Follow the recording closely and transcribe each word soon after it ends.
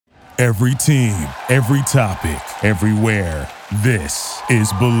Every team, every topic, everywhere. This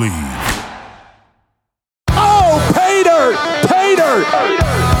is Believe. Oh, pay dirt! Pay dirt!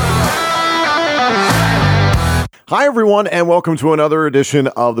 Hi, everyone, and welcome to another edition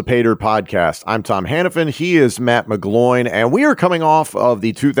of the Pay Dirt Podcast. I'm Tom Hannafin. He is Matt McGloin, and we are coming off of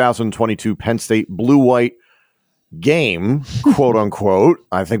the 2022 Penn State Blue-White game, quote unquote.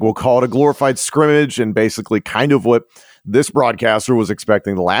 I think we'll call it a glorified scrimmage, and basically kind of what this broadcaster was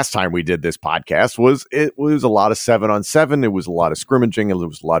expecting the last time we did this podcast was a lot of 7-on-7. It was a lot of scrimmaging, and it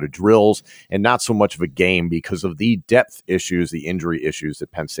was a lot of drills, and not so much of a game because of the depth issues, the injury issues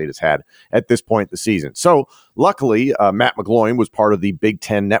that Penn State has had at this point in the season. So luckily, Matt McGloin was part of the Big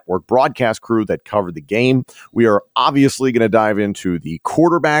Ten Network broadcast crew that covered the game. We are obviously going to dive into the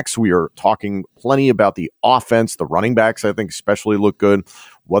quarterbacks. We are talking plenty about the offense. The running backs, I think, especially look good.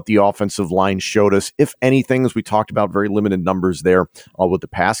 What the offensive line showed us, if anything, as we talked about, very limited numbers there. What the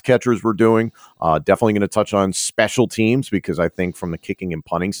pass catchers were doing. Definitely going to touch on special teams because I think from the kicking and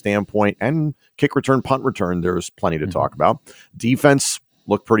punting standpoint and kick return, punt return, there's plenty to talk about. Defense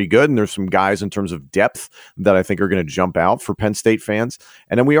look pretty good, and there's some guys in terms of depth that I think are going to jump out for Penn State fans.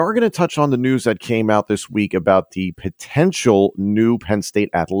 And then we are going to touch on the news that came out this week about the potential new Penn State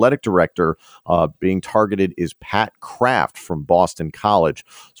athletic director being targeted is Pat Kraft from Boston College.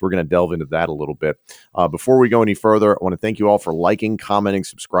 So we're going to delve into that a little bit. Before we go any further, I want to thank you all for liking, commenting,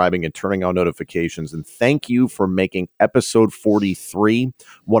 subscribing, and turning on notifications. And thank you for making episode 43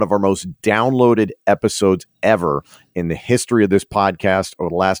 one of our most downloaded episodes ever in the history of this podcast over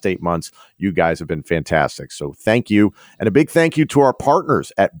the last 8 months. You guys have been fantastic. So thank you. And a big thank you to our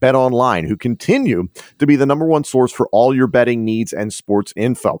partners at BetOnline, who continue to be the number one source for all your betting needs and sports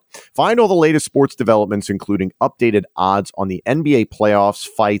info. Find all the latest sports developments, including updated odds on the NBA playoffs,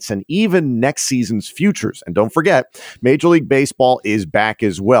 fights, and even next season's futures. And don't forget, Major League Baseball is back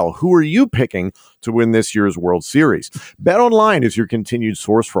as well. Who are you picking to win this year's World Series? BetOnline is your continued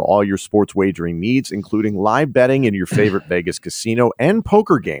source for all your sports wagering needs, including live betting in your favorite Vegas casino and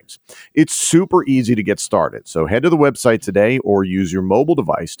poker games. It's super easy to get started. So head to the website today or use your mobile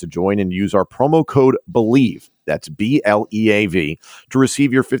device to join and use our promo code BELIEVE. That's BLEAV to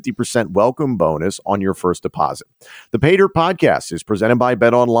receive your 50% welcome bonus on your first deposit. The Pay Dirt Podcast is presented by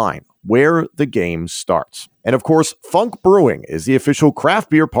BetOnline, where the game starts. And of course, Funk Brewing is the official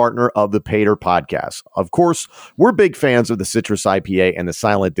craft beer partner of the Pay Dirt Podcast. Of course, we're big fans of the Citrus IPA and the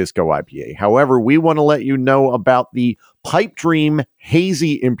Silent Disco IPA. However, we want to let you know about the Pipe Dream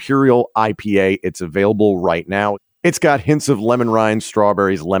Hazy Imperial IPA. It's available right now. It's got hints of lemon rind,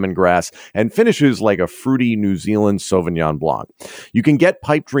 strawberries, lemongrass, and finishes like a fruity New Zealand Sauvignon Blanc. You can get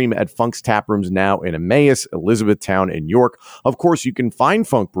Pipe Dream at Funk's Taprooms now in Emmaus, Elizabethtown, and York. Of course, you can find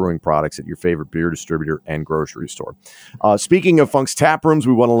Funk Brewing products at your favorite beer distributor and grocery store. Speaking of Funk's Taprooms,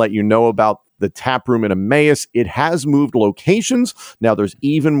 we want to let you know about the tap room in Emmaus. It has moved locations. Now there's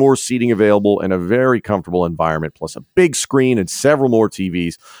even more seating available in a very comfortable environment, plus a big screen and several more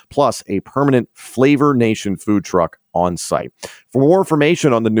TVs, plus a permanent Flavor Nation food truck on site. For more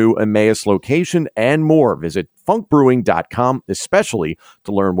information on the new Emmaus location and more, visit funkbrewing.com, especially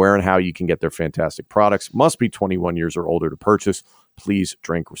to learn where and how you can get their fantastic products. Must be 21 years or older to purchase. Please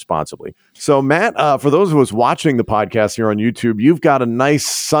drink responsibly. So, Matt, for those of us watching the podcast here on YouTube, you've got a nice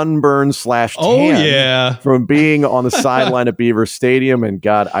sunburn/tan from being on the sideline at Beaver Stadium. And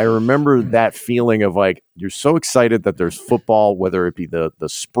God, I remember that feeling of like, you're so excited that there's football, whether it be the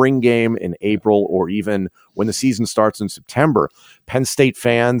spring game in April or even when the season starts in September. Penn State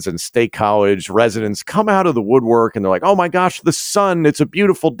fans and State College residents come out of the woodwork and they're like, oh my gosh, the sun, it's a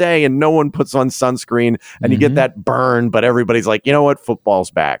beautiful day, and no one puts on sunscreen and you get that burn, but everybody's like, you know what, football's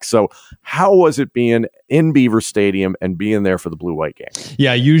back. So how was it being in Beaver Stadium and being there for the Blue-White game?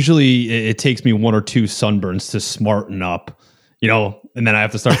 Yeah, usually it takes me one or two sunburns to smarten up, and then I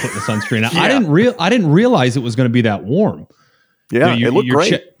have to start putting the sunscreen on. Yeah. I didn't realize it was going to be that warm. Yeah, it looked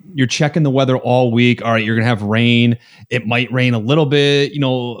great. You're checking the weather all week. All right, you're going to have rain. It might rain a little bit,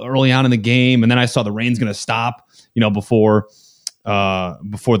 early on in the game. And then I saw the rain's going to stop, before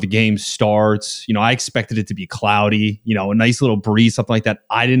the game starts. I expected it to be cloudy, a nice little breeze, something like that.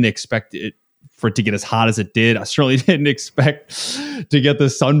 I didn't expect it for it to get as hot as it did. I certainly didn't expect to get the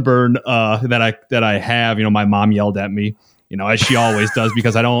sunburn that I have. My mom yelled at me, as she always does,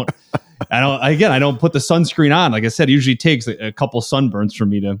 because I don't put the sunscreen on. Like I said, it usually takes a couple sunburns for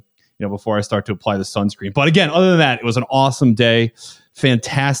me to, before I start to apply the sunscreen. But again, other than that, it was an awesome day.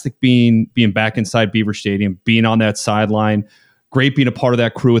 Fantastic being back inside Beaver Stadium, being on that sideline. Great being a part of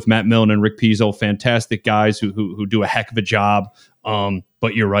that crew with Matt Millen and Rick Pizzo. Fantastic guys who do a heck of a job.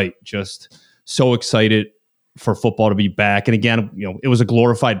 But you're right, just so excited for football to be back. And again, it was a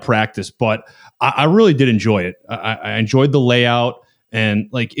glorified practice, but I really did enjoy it. I enjoyed the layout, and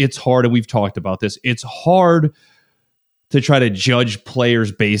like, it's hard. And we've talked about this. It's hard to try to judge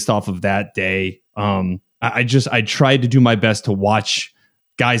players based off of that day. I tried to do my best to watch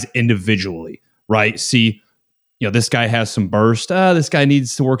guys individually, right? See, this guy has some burst. This guy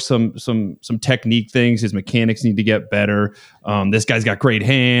needs to work some technique things. His mechanics need to get better. This guy's got great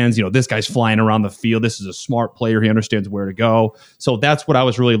hands. This guy's flying around the field. This is a smart player. He understands where to go. So that's what I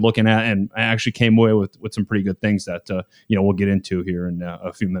was really looking at, and I actually came away with some pretty good things that we'll get into here in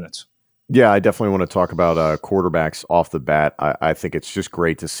a few minutes. Yeah, I definitely want to talk about quarterbacks off the bat. I think it's just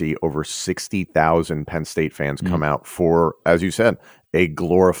great to see over 60,000 Penn State fans come out for, as you said, a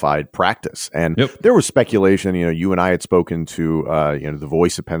glorified practice. And there was speculation, you and I had spoken to, the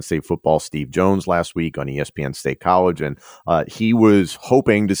voice of Penn State football, Steve Jones, last week on ESPN State College. And he was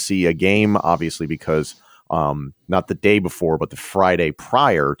hoping to see a game, obviously, because not the day before, but the Friday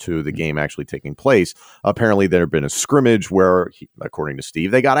prior to the game actually taking place, apparently there had been a scrimmage where, according to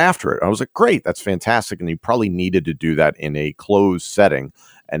Steve, they got after it. I was like, great, that's fantastic. And you probably needed to do that in a closed setting.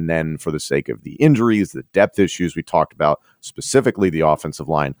 And then for the sake of the injuries, the depth issues we talked about, specifically the offensive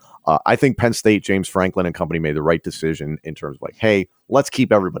line, I think Penn State, James Franklin and company made the right decision in terms of like, hey, let's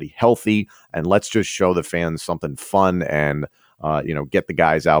keep everybody healthy and let's just show the fans something fun and get the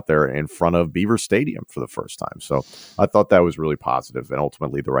guys out there in front of Beaver Stadium for the first time. So I thought that was really positive and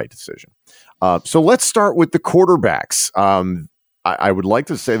ultimately the right decision. So let's start with the quarterbacks. I would like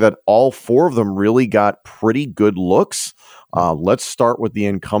to say that all four of them really got pretty good looks. Let's start with the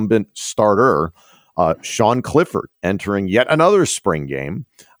incumbent starter, Sean Clifford, entering yet another spring game.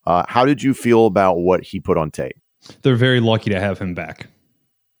 How did you feel about what he put on tape? They're very lucky to have him back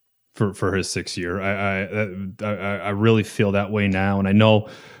for his 6th year. I really feel that way now. And I know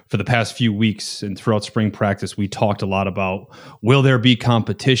for the past few weeks and throughout spring practice, we talked a lot about, will there be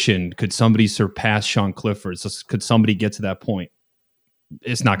competition? Could somebody surpass Sean Clifford? Could somebody get to that point?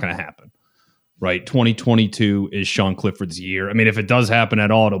 It's not going to happen, right? 2022 is Sean Clifford's year. I mean, if it does happen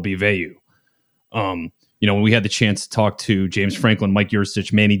at all, it'll be Veilleux. When we had the chance to talk to James Franklin, Mike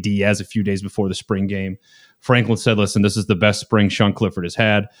Yurcich, Manny Diaz a few days before the spring game, Franklin said, listen, this is the best spring Sean Clifford has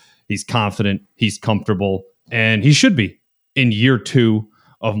had. He's confident, he's comfortable, and he should be in year 2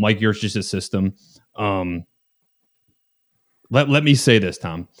 of Mike Yurcich's system. Let me say this,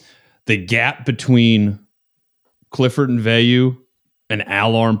 Tom. The gap between Clifford and Veilleux and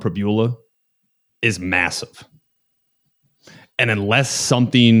Alar and Pribula is massive. And unless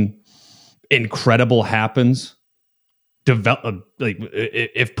something incredible happens, if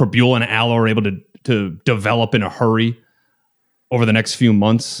Pribula and Alar are able to develop in a hurry over the next few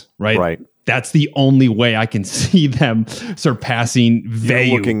months, right? That's the only way I can see them surpassing Veilleux.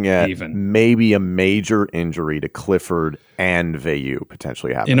 You're looking at maybe a major injury to Clifford and Veilleux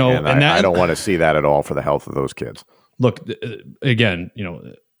potentially happening. I don't want to see that at all for the health of those kids. Look, again,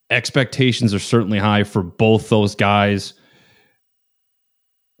 expectations are certainly high for both those guys.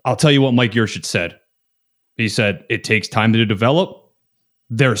 I'll tell you what Mike Yurcich said. He said, it takes time to develop.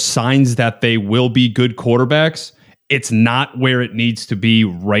 There are signs that they will be good quarterbacks. It's not where it needs to be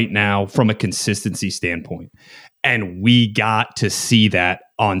right now from a consistency standpoint. And we got to see that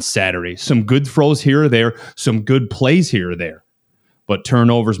on Saturday. Some good throws here or there, some good plays here or there. But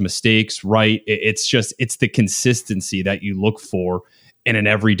turnovers, mistakes, right? It's the consistency that you look for in an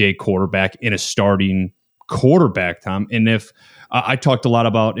everyday quarterback, in a starting quarterback, Tom. And if I talked a lot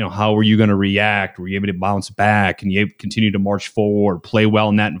about, how were you going to react? Were you able to bounce back? And you continue to march forward, play well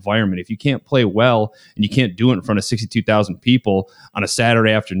in that environment? If you can't play well and you can't do it in front of 62,000 people on a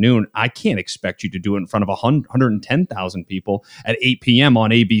Saturday afternoon, I can't expect you to do it in front of 110,000 people at 8 p.m.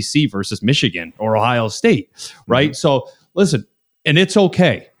 on ABC versus Michigan or Ohio State, right? Mm-hmm. So listen, and it's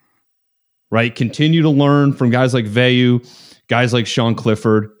okay, right? Continue to learn from guys like Veilleux, guys like Sean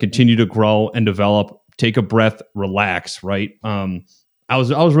Clifford, continue to grow and develop. Take a breath, relax, right? I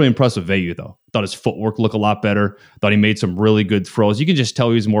was really impressed with Veilleux, though. Thought his footwork looked a lot better. Thought he made some really good throws. You can just tell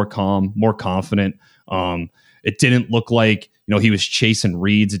he was more calm, more confident. It didn't look like he was chasing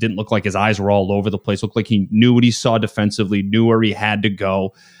reads. It didn't look like his eyes were all over the place. It looked like he knew what he saw defensively, knew where he had to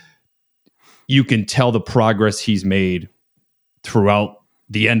go. You can tell the progress he's made throughout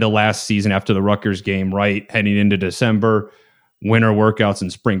the end of last season after the Rutgers game, right? Heading into December, winter workouts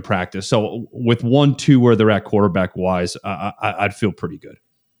and spring practice. So with 1-2 where they're at quarterback wise, I'd feel pretty good.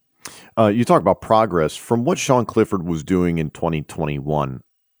 You talk about progress from what Sean Clifford was doing in 2021,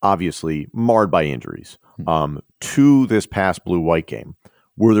 obviously marred by injuries, to this past blue-white game.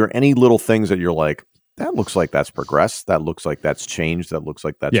 Were there any little things that you're like, that looks like that's progressed, that looks like that's changed, that looks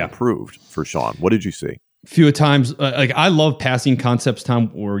like that's improved for Sean? What did you see? few times, like I love passing concepts, Tom,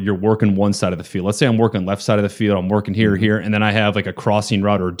 where you're working one side of the field. Let's say I'm working left side of the field, I'm working here, and then I have like a crossing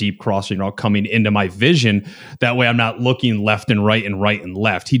route or a deep crossing route coming into my vision. That way I'm not looking left and right and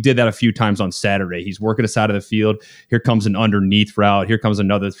left. He did that a few times on Saturday. He's working a side of the field. Here comes an underneath route. Here comes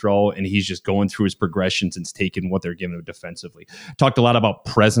another throw, and he's just going through his progressions and taking what they're giving him defensively. Talked a lot about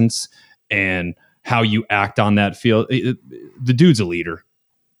presence and how you act on that field. The dude's a leader.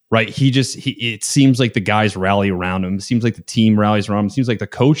 Right. It seems like the guys rally around him. It seems like the team rallies around him. It seems like the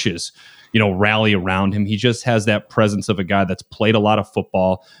coaches, rally around him. He just has that presence of a guy that's played a lot of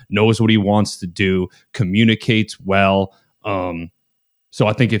football, knows what he wants to do, communicates well. So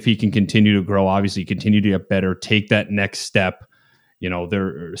I think if he can continue to grow, obviously continue to get better, take that next step,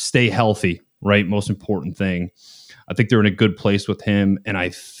 stay healthy, right? Most important thing. I think they're in a good place with him. And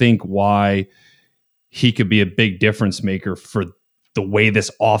I think why he could be a big difference maker for the way this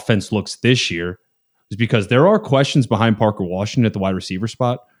offense looks this year is because there are questions behind Parker Washington at the wide receiver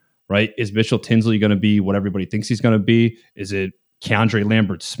spot, right? Is Mitchell Tinsley going to be what everybody thinks he's going to be? Is it Keandre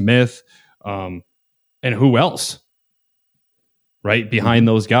Lambert-Smith? And who else, right? Behind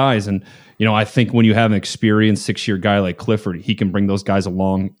those guys. And, I think when you have an experienced 6-year guy like Clifford, he can bring those guys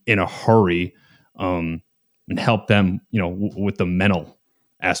along in a hurry and help them, with the mental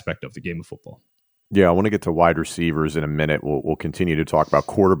aspect of the game of football. Yeah, I want to get to wide receivers in a minute. We'll continue to talk about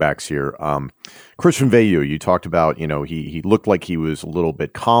quarterbacks here. Christian Veilleux, you talked about, he looked like he was a little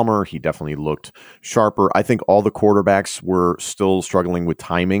bit calmer. He definitely looked sharper. I think all the quarterbacks were still struggling with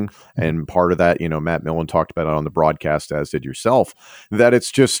timing. And part of that, Matt Millen talked about it on the broadcast, as did yourself, that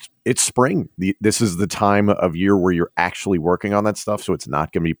it's spring. This is the time of year where you're actually working on that stuff. So it's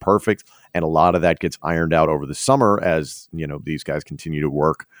not going to be perfect. And a lot of that gets ironed out over the summer as, these guys continue to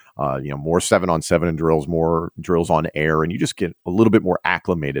work. More 7-on-7 drills, more drills on air, and you just get a little bit more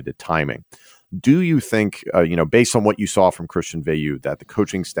acclimated to timing. Do you think, based on what you saw from Christian Veilleux, that the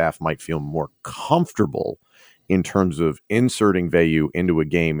coaching staff might feel more comfortable in terms of inserting Veilleux into a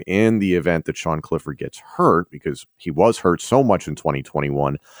game in the event that Sean Clifford gets hurt, because he was hurt so much in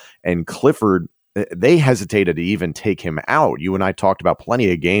 2021, and Clifford, they hesitated to even take him out. You and I talked about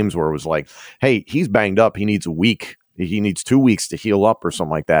plenty of games where it was like, hey, he's banged up. He needs a week. He needs 2 weeks to heal up or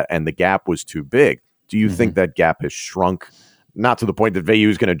something like that. And the gap was too big. Do you think that gap has shrunk? Not to the point that Veilleux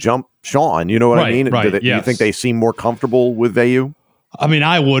is going to jump Sean. You know what I mean? Right, Do you think they seem more comfortable with Veilleux? I mean,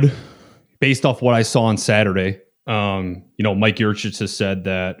 I would, based off what I saw on Saturday. Mike Yurcich has said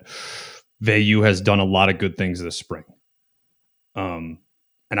that Veilleux has done a lot of good things this spring. And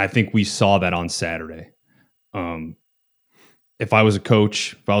I think we saw that on Saturday. If I was a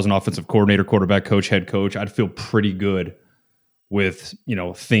coach, if I was an offensive coordinator, quarterback coach, head coach, I'd feel pretty good with,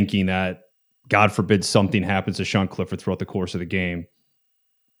 thinking that, God forbid something happens to Sean Clifford throughout the course of the game.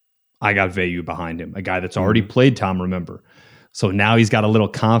 I got Veilleux behind him, a guy that's already played Tom, remember. So now he's got a little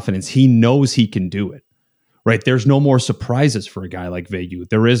confidence. He knows he can do it, right? There's no more surprises for a guy like Veilleux.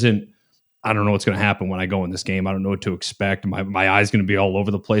 There isn't, I don't know what's going to happen when I go in this game. I don't know what to expect. My eye's going to be all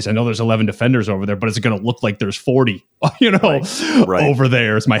over the place. I know there's 11 defenders over there, but it's going to look like there's 40, right. Over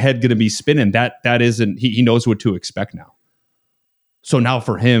there. Is my head going to be spinning? That isn't, he knows what to expect now. So now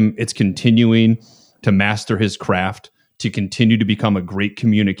for him, it's continuing to master his craft, to continue to become a great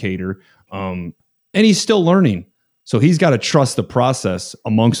communicator. And he's still learning. So he's got to trust the process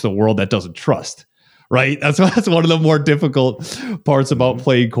amongst the world that doesn't trust. Right. That's one of the more difficult parts about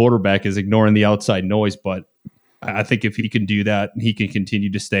playing quarterback, is ignoring the outside noise. But I think if he can do that, he can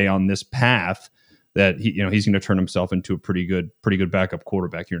continue to stay on this path, that he's going to turn himself into a pretty good backup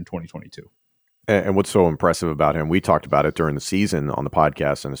quarterback here in 2022. And what's so impressive about him, we talked about it during the season on the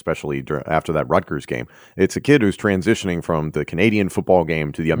podcast, and especially after that Rutgers game. It's a kid who's transitioning from the Canadian football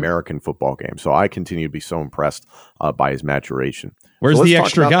game to the American football game. So I continue to be so impressed by his maturation. Where's the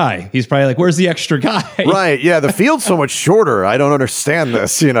extra guy? He's probably like, where's the extra guy? Right. Yeah. The field's so much shorter. I don't understand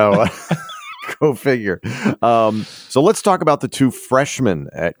this, Go figure. So let's talk about the two freshmen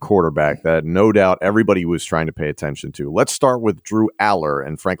at quarterback that no doubt everybody was trying to pay attention to. Let's start with Drew Aller.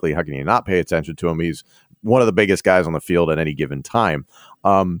 And frankly, how can you not pay attention to him? He's one of the biggest guys on the field at any given time.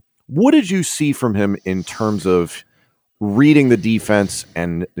 What did you see from him in terms of reading the defense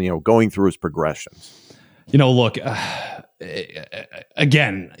and, going through his progressions? Look,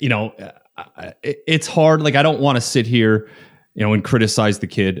 again, it's hard. Like, I don't want to sit here, and criticize the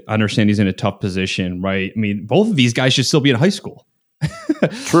kid. I understand he's in a tough position, right? I mean, both of these guys should still be in high school.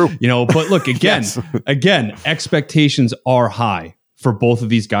 True. But look, again, Yes. again, expectations are high for both of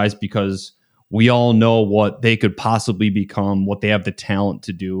these guys, because we all know what they could possibly become, what they have the talent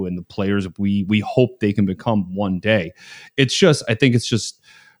to do, and the players we hope they can become one day. I think it's just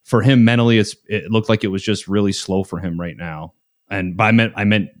for him mentally, it looked like it was just really slow for him right now. And by I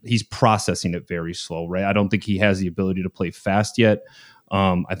meant he's processing it very slow, right? I don't think he has the ability to play fast yet.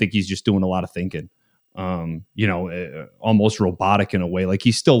 I think he's just doing a lot of thinking, almost robotic in a way. Like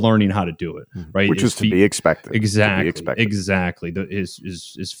he's still learning how to do it, right? Which is to be expected. Exactly.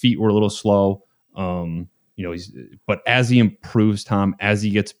 His feet were a little slow. But as he improves, Tom, as he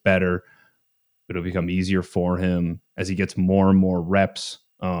gets better, it'll become easier for him as he gets more and more reps.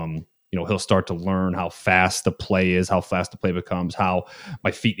 He'll start to learn how fast the play is, how fast the play becomes, how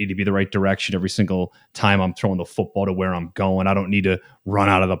my feet need to be the right direction every single time I'm throwing the football to where I'm going. I don't need to run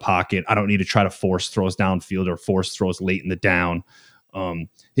out of the pocket. I don't need to try to force throws downfield or force throws late in the down.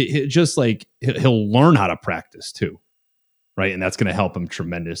 He'll learn how to practice too, right? And that's going to help him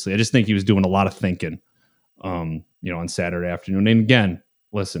tremendously. I just think he was doing a lot of thinking, on Saturday afternoon. And again,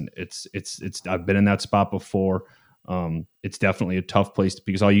 listen, it's I've been in that spot before. It's definitely a tough place to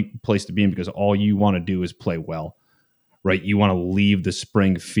be because all you want to do is play well, right? You want to leave the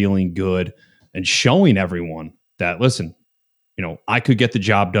spring feeling good and showing everyone that, listen, I could get the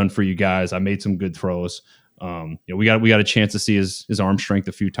job done for you guys. I made some good throws. We got a chance to see his arm strength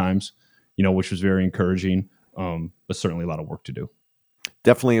a few times, which was very encouraging. But certainly a lot of work to do.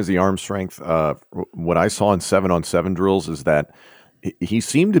 Definitely is the arm strength. What I saw in 7-on-7 drills is that he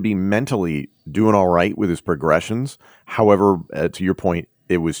seemed to be mentally doing all right with his progressions. However, to your point,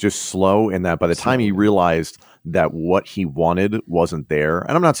 it was just slow in that by the time he realized that what he wanted wasn't there,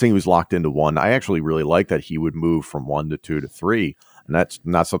 and I'm not saying he was locked into one. I actually really like that he would move from 1 to 2 to 3, and that's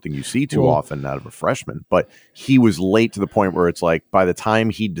not something you see too often out of a freshman. But he was late to the point where it's like by the time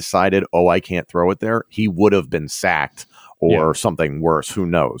he decided, I can't throw it there, he would have been sacked or something worse. Who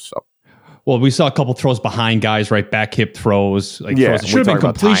knows? So. Well, we saw a couple throws behind guys, right? Back hip throws. Throws that should have been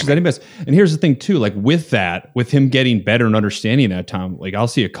completions. I didn't miss. And here's the thing, too. Like with him getting better and understanding that, Tom, like I'll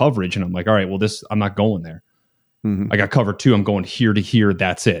see a coverage and I'm like, all right, well, I'm not going there. Mm-hmm. I got cover 2. I'm going here to here.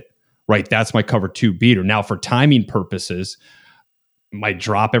 That's it. Right? That's my cover 2 beater. Now, for timing purposes, my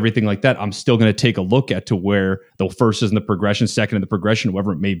drop, everything like that, I'm still going to take a look at to where the first is in the progression, second in the progression,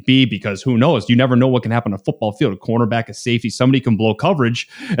 whoever it may be, because who knows? You never know what can happen on a football field. A cornerback, a safety, somebody can blow coverage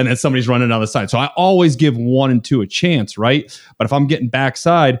and then somebody's running down the side. So I always give 1 and 2 a chance, right? But if I'm getting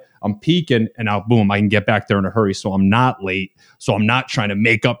backside, I'm peeking and now boom, I can get back there in a hurry. So I'm not late. So I'm not trying to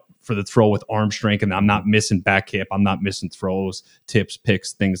make up for the throw with arm strength, and I'm not missing back hip. I'm not missing throws, tips,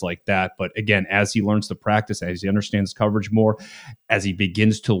 picks, things like that. But again, as he learns to practice, as he understands coverage more, as he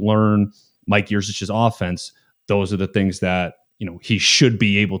begins to learn Mike Yurcich's offense, those are the things that he should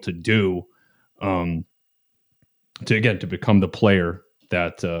be able to do to become the player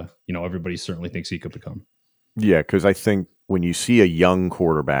that everybody certainly thinks he could become. Yeah, because I think when you see a young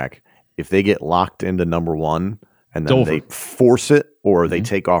quarterback, if they get locked into number 1 and then they force it or they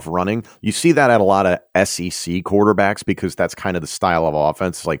take off running. You see that at a lot of SEC quarterbacks because that's kind of the style of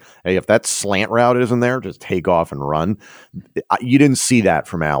offense. It's like, hey, if that slant route isn't there, just take off and run. You didn't see that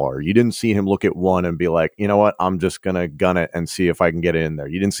from Allar. You didn't see him look at 1 and be like, you know what, I'm just going to gun it and see if I can get it in there.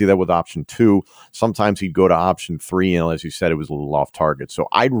 You didn't see that with option 2. Sometimes he'd go to option 3, and as you said, it was a little off target. So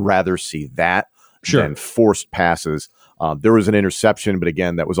I'd rather see that than forced passes. There was an interception, but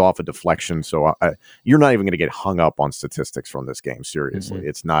again, that was off a deflection. So you're not even going to get hung up on statistics from this game. Seriously,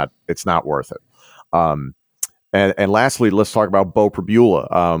 it's not worth it. And lastly, let's talk about Beau Pribula.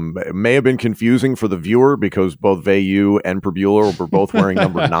 It may have been confusing for the viewer because both Veilleux and Pribula were both wearing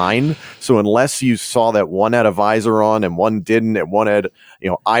number 9. So unless you saw that one had a visor on and one didn't, and one had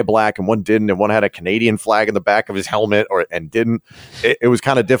eye black and one didn't, and one had a Canadian flag in the back of his helmet and didn't, it was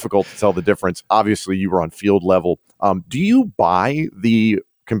kind of difficult to tell the difference. Obviously, you were on field level. Do you buy the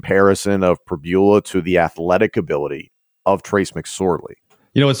comparison of Pribula to the athletic ability of Trace McSorley?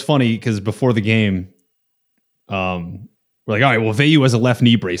 It's funny because before the game, we're like, all right, well, Veilleux has a left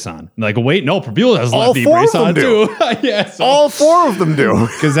knee brace on. I'm like, wait, no, Pribula has a left knee brace on too. All 4 of them do.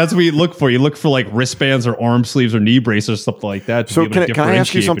 Because that's what you look for. You look for like wristbands or arm sleeves or knee braces or something like that. So can I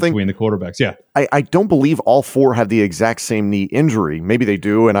ask you something between the quarterbacks? Yeah, I don't believe all 4 have the exact same knee injury. Maybe they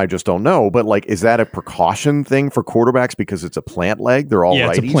do, and I just don't know. But like, is that a precaution thing for quarterbacks because it's a plant leg? They're all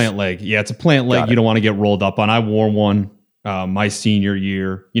righties? It's a plant leg. Yeah, it's a plant leg. You don't want to get rolled up on. I wore one my senior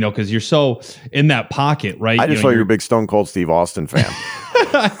year, because you're so in that pocket, right? I just saw you're a big Stone Cold Steve Austin fan.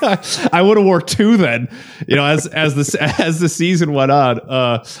 I would have worked 2 then, as the season went on.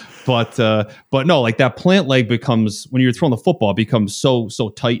 But no, like that plant leg becomes, when you're throwing the football, becomes so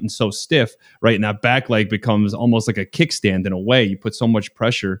tight and so stiff, right? And that back leg becomes almost like a kickstand in a way. You put so much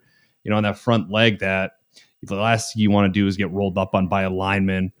pressure, on that front leg that the last thing you want to do is get rolled up on by a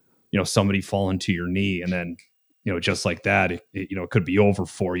lineman, somebody fall into your knee and then just like that, it could be over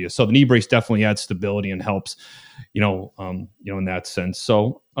for you. So the knee brace definitely adds stability and helps, in that sense.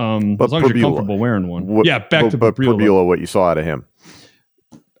 So as long as you're comfortable wearing one. Back to Pribula, what you saw out of him.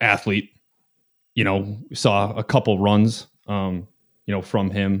 Athlete, saw a couple runs,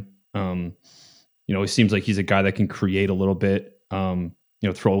 from him. It seems like he's a guy that can create a little bit,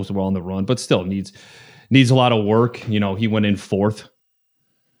 throws well on the run, but still needs a lot of work. He went in fourth,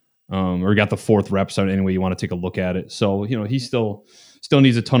 or got the fourth reps on any way you want to take a look at it. So, he still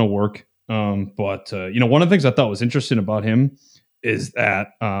needs a ton of work. But one of the things I thought was interesting about him is that,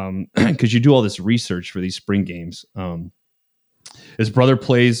 cause you do all this research for these spring games. His brother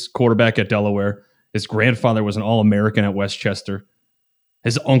plays quarterback at Delaware. His grandfather was an All-American at Westchester.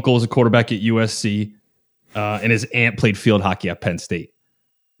 His uncle is a quarterback at USC. And his aunt played field hockey at Penn State.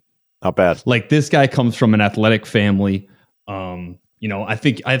 Not bad. Like, this guy comes from an athletic family. I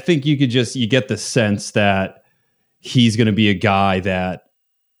think you get the sense that he's going to be a guy that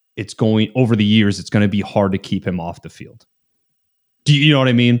over the years, it's going to be hard to keep him off the field. Do you know what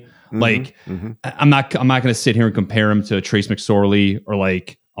I mean? Mm-hmm. I'm not going to sit here and compare him to Trace McSorley or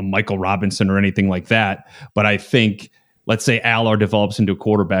like a Michael Robinson or anything like that. But I think, let's say Allard develops into a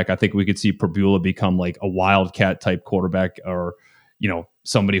quarterback, I think we could see Pribula become like a wildcat type quarterback, or,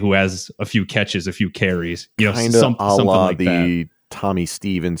 somebody who has a few catches, a few carries, something like the that. Tommy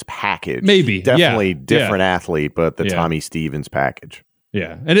Stevens package. Maybe. Definitely different athlete, but the Tommy Stevens package.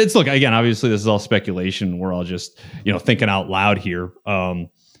 Yeah. And it's, look, again, obviously this is all speculation. We're all just, thinking out loud here. But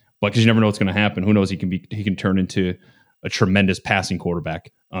because you never know what's going to happen. Who knows? He can turn into a tremendous passing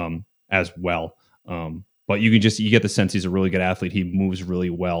quarterback as well. But you get the sense he's a really good athlete. He moves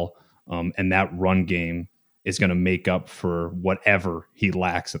really well. And that run game is going to make up for whatever he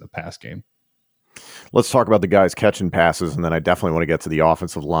lacks in the pass game. Let's talk about the guys catching passes, and then I definitely want to get to the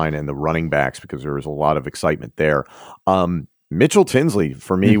offensive line and the running backs because there was a lot of excitement there. Mitchell Tinsley,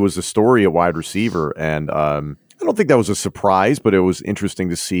 for me, was the story at wide receiver, and I don't think that was a surprise, but it was interesting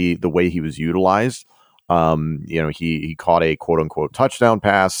to see the way he was utilized. He caught a quote-unquote touchdown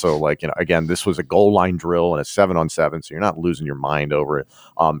pass, so again, this was a goal line drill and a 7-on-7, so you're not losing your mind over it.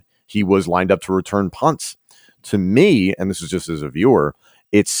 He was lined up to return punts. To me, and this is just as a viewer,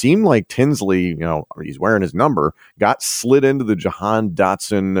 it seemed like Tinsley, he's wearing his number, got slid into the Jahan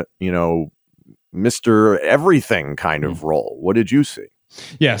Dotson, Mr. Everything kind of role. What did you see?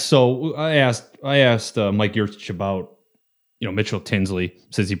 Yeah, so I asked Mike Yurcich about, Mitchell Tinsley.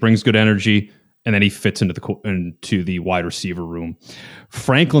 Says he brings good energy, and then he fits into the wide receiver room.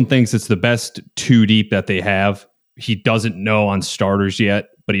 Franklin thinks it's the best two deep that they have. He doesn't know on starters yet,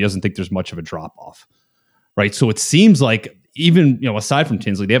 but he doesn't think there's much of a drop off. Right. So it seems like even, aside from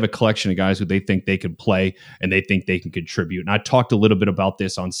Tinsley, they have a collection of guys who they think they could play and they think they can contribute. And I talked a little bit about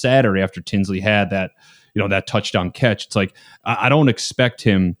this on Saturday after Tinsley had that, that touchdown catch. It's like, I don't expect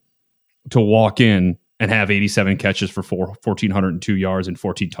him to walk in and have 87 catches for 1,402 yards and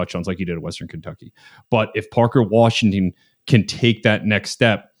 14 touchdowns like he did at Western Kentucky. But if Parker Washington can take that next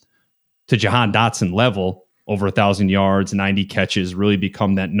step to Jahan Dotson level, over 1,000 yards, 90 catches, really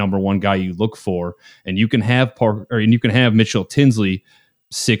become that number one guy you look for. And you can have Mitchell Tinsley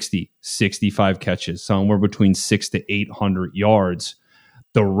 60, 65 catches, somewhere between 600 to 800 yards.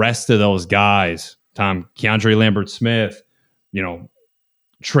 The rest of those guys, Keandre Lambert-Smith,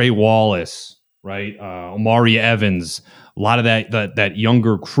 Trey Wallace, right? Omari Evans, a lot of that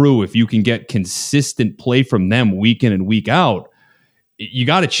younger crew, if you can get consistent play from them week in and week out, you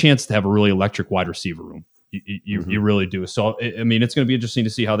got a chance to have a really electric wide receiver room. You really do. So, I mean, it's going to be interesting to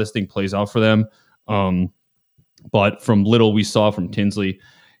see how this thing plays out for them. But from little we saw from Tinsley,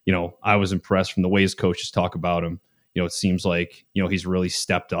 I was impressed from the way his coaches talk about him. It seems like, he's really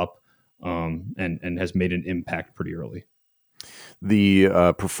stepped up and has made an impact pretty early.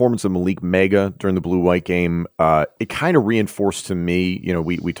 The performance of Malik Mega during the blue-white game, it kind of reinforced to me,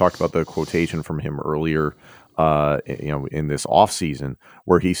 we talked about the quotation from him earlier, in this offseason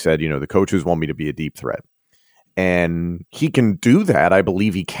where he said, the coaches want me to be a deep threat. And he can do that. I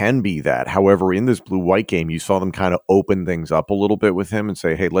believe he can be that. However, in this blue-white game, you saw them kind of open things up a little bit with him and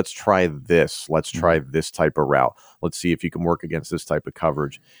say, hey, let's try this. Let's try this type of route. Let's see if you can work against this type of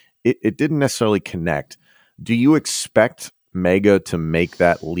coverage. It didn't necessarily connect. Do you expect Mega to make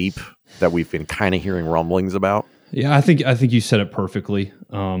that leap that we've been kind of hearing rumblings about? Yeah, I think you said it perfectly.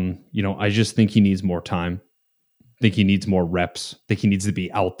 I just think he needs more time. I think he needs more reps. I think he needs to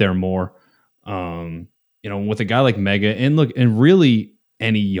be out there more. With a guy like Mega and really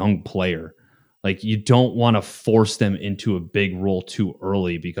any young player, like you don't want to force them into a big role too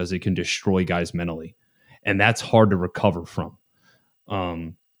early because it can destroy guys mentally. And that's hard to recover from.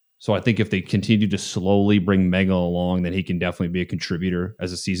 So I think if they continue to slowly bring Mega along, then he can definitely be a contributor as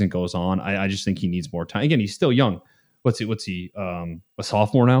the season goes on. I just think he needs more time. Again, he's still young. What's he? A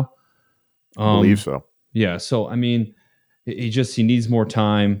sophomore now? I believe so. Yeah. So I mean, he needs more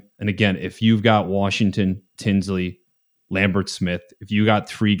time. And again, if you've got Washington, Tinsley, Lambert Smith, if you got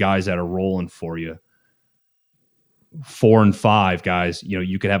 3 guys that are rolling for you, 4 and 5 guys,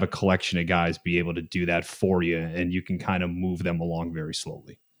 you could have a collection of guys be able to do that for you, and you can kind of move them along very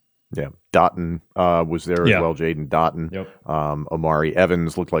slowly. Yeah, Dotton was there as well. Jaden Dotton. Yep. Omari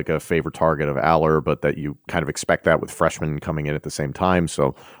Evans looked like a favorite target of Aller, but that you kind of expect that with freshmen coming in at the same time.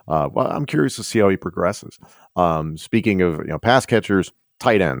 So, I'm curious to see how he progresses. Speaking of pass catchers,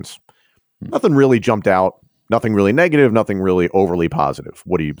 tight ends, nothing really jumped out. Nothing really negative. Nothing really overly positive.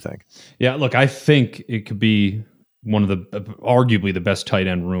 What do you think? Yeah, look, I think it could be one of arguably the best tight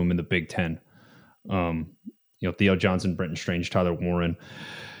end room in the Big Ten. Theo Johnson, Brenton Strange, Tyler Warren.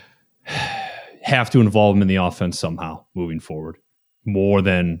 Have to involve him in the offense somehow moving forward, more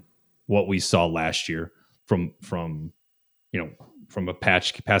than what we saw last year from a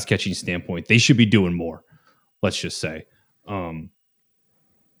pass catching standpoint. They should be doing more, let's just say. So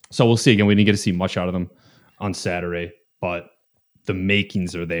we'll see. Again, we didn't get to see much out of them on Saturday, but the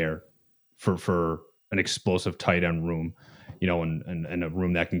makings are there for an explosive tight end room, and a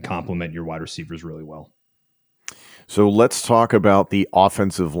room that can complement your wide receivers really well. So let's talk about the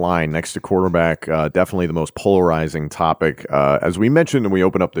offensive line next to quarterback. Definitely the most polarizing topic. As we mentioned when we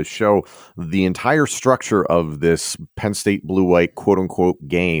opened up this show, the entire structure of this Penn State Blue-White quote-unquote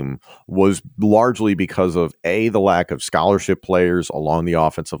game was largely because of, A, the lack of scholarship players along the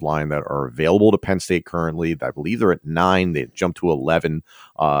offensive line that are available to Penn State currently. I believe they're at 9. They jumped to 11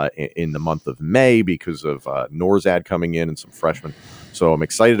 in the month of May because of Norzad coming in and some freshmen. So I'm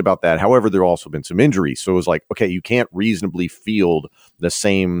excited about that. However, there have also been some injuries. So it was like, okay, you can't reasonably field the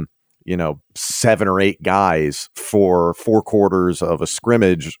same, 7 or 8 guys for 4 quarters of a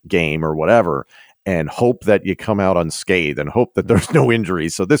scrimmage game or whatever, and hope that you come out unscathed and hope that there's no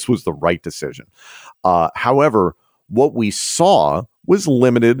injuries. So this was the right decision. However, what we saw was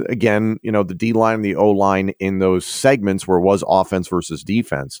limited. Again, the D-line and the O-line in those segments where it was offense versus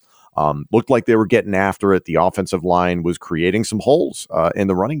defense. Looked like they were getting after it. The offensive line was creating some holes in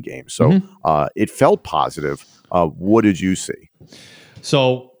the running game. So it felt positive. What did you see?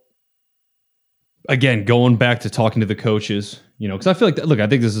 So, again, going back to talking to the coaches, because I feel like, I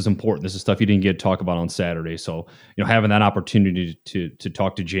think this is important. This is stuff you didn't get to talk about on Saturday. So, having that opportunity to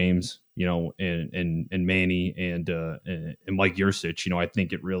talk to James, and Manny and Mike Yursich, I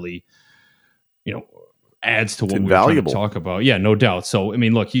think it really, adds to what we're trying to talk about. Yeah, no doubt. So, I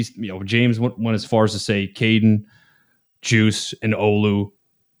mean, look, he's, James went as far as to say Caden, Juice, and Olu.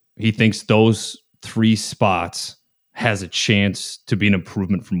 He thinks those 3 spots has a chance to be an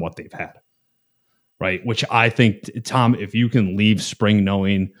improvement from what they've had. Right. Which I think, Tom, if you can leave spring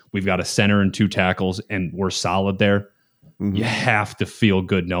knowing we've got a center and 2 tackles and we're solid there, you have to feel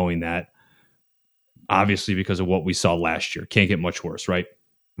good knowing that. Obviously, because of what we saw last year. Can't get much worse, right?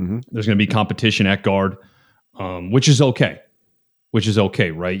 There's going to be competition at guard. Which is okay,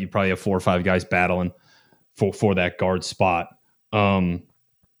 right? You probably have 4 or 5 guys battling for that guard spot. I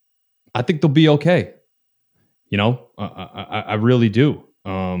think they'll be okay. I really do.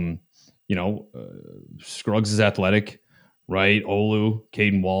 Scruggs is athletic, right? Olu,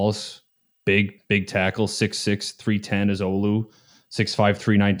 Caden Wallace, big tackle, 6'6", 310 is Olu, 6'5",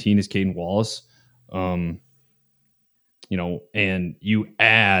 319 is Caden Wallace. And you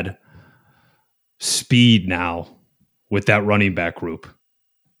add speed now with that running back group,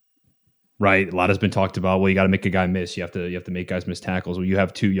 right? A lot has been talked about. Well, you got to make a guy miss. You have to make guys miss tackles. Well, you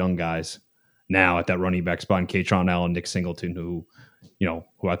have 2 young guys now at that running back spot, in Katron Allen, Nick Singleton, who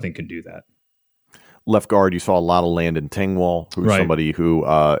I think can do that. Left guard, you saw a lot of Landon Tingwall, who's somebody who,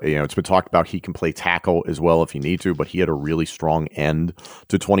 it's been talked about. He can play tackle as well if he needs to, but he had a really strong end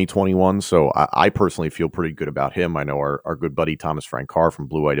to 2021. So I personally feel pretty good about him. I know our good buddy Thomas Frank Carr from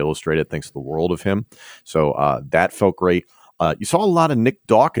Blue White Illustrated thinks the world of him. So that felt great. You saw a lot of Nick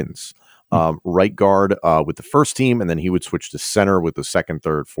Dawkins, right guard with the first team, and then he would switch to center with the second,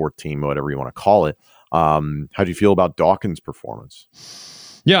 third, fourth team, whatever you want to call it. How do you feel about Dawkins' performance?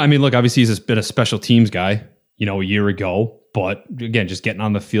 Yeah, I mean, look, obviously he's been a special teams guy, a year ago. But again, just getting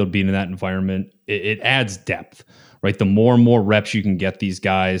on the field, being in that environment, it adds depth, right? The more and more reps you can get these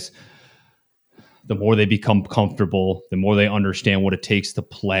guys, the more they become comfortable, the more they understand what it takes to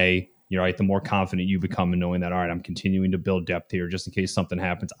play. Right? The more confident you become in knowing that, all right, I'm continuing to build depth here just in case something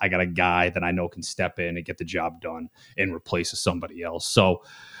happens. I got a guy that I know can step in and get the job done and replace somebody else. So,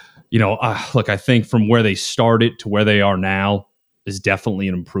 look, I think from where they started to where they are now, is definitely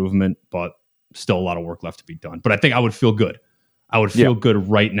an improvement, but still a lot of work left to be done. But I think I would feel good. I would feel good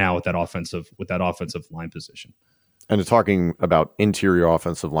right now with that offensive line position. And talking about interior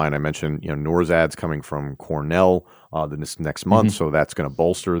offensive line, I mentioned, Nourzad's coming from Cornell this next month, so that's going to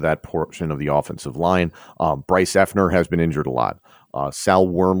bolster that portion of the offensive line. Bryce Effner has been injured a lot. Sal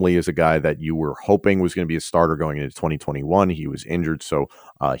Wormley is a guy that you were hoping was going to be a starter going into 2021. He was injured, so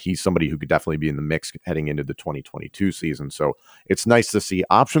he's somebody who could definitely be in the mix heading into the 2022 season. So it's nice to see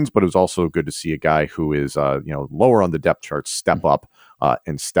options, but it was also good to see a guy who is lower on the depth chart step up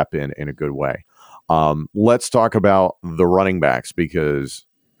and step in a good way. Let's talk about the running backs because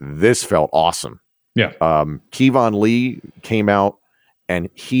this felt awesome. Yeah. Kevon Lee came out and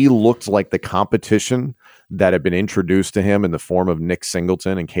he looked like the competition that had been introduced to him in the form of Nick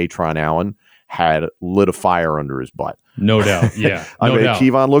Singleton and Kaytron Allen had lit a fire under his butt. No doubt. Yeah. No doubt.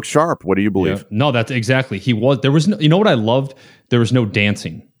 Kevon looked sharp. What do you believe? Yeah. No, that's exactly. There was no, what I loved? There was no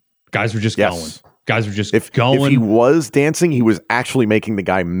dancing. Guys were just going. Guys were just going. If he was dancing, he was actually making the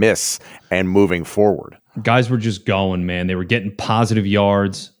guy miss and moving forward. Guys were just going, man. They were getting positive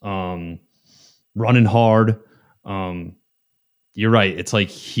yards, running hard. You're right. It's like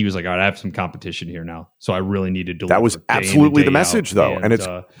he was like, all right, I have some competition here now, so I really need to deliver. That was absolutely the message, though, and it's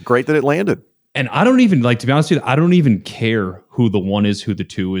great that it landed. And I don't even, to be honest with you, I don't even care who the 1 is, who the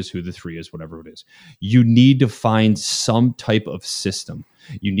 2 is, who the 3 is, whatever it is. You need to find some type of system.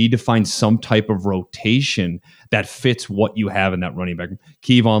 You need to find some type of rotation that fits what you have in that running back.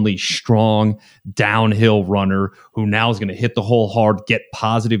 Kevon Lee, strong, downhill runner who now is going to hit the hole hard, get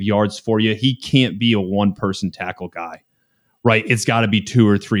positive yards for you. He can't be a one-person tackle guy, right? It's got to be 2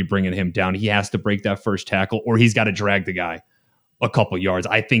 or 3 bringing him down. He has to break that first tackle, or he's got to drag the guy a couple yards.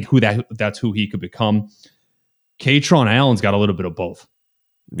 I think that's who he could become. Kaytron Allen's got a little bit of both.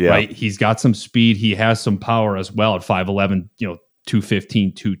 Yeah. Right? He's got some speed. He has some power as well at 5'11",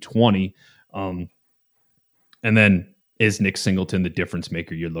 215, 220. And then is Nick Singleton the difference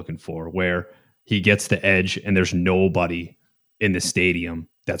maker you're looking for, where he gets the edge and there's nobody in the stadium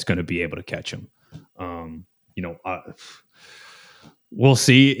that's going to be able to catch him. We'll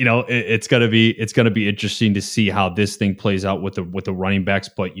see. It's gonna be interesting to see how this thing plays out with the running backs.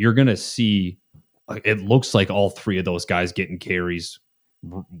 But you're gonna see, it looks like all 3 of those guys getting carries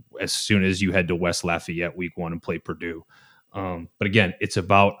as soon as you head to West Lafayette week 1 and play Purdue. But again, it's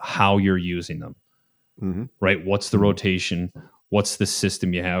about how you're using them, right? What's the rotation? What's the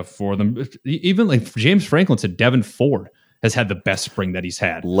system you have for them? Even like James Franklin said, Devin Ford has had the best spring that he's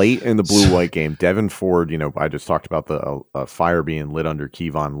had. Late in the blue-white game, Devin Ford, I just talked about the fire being lit under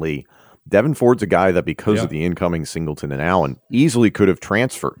Kevon Lee. Devin Ford's a guy that because of the incoming Singleton and Allen easily could have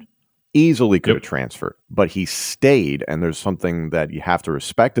transferred. But he stayed, and there's something that you have to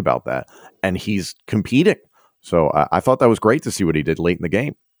respect about that, and he's competing. So I thought that was great to see what he did late in the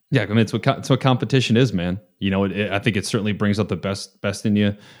game. Yeah, I mean, it's what competition is, man. I think it certainly brings out the best in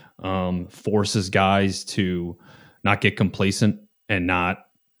you, forces guys to not get complacent and not,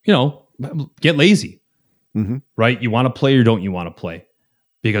 get lazy, right? You want to play or don't you want to play?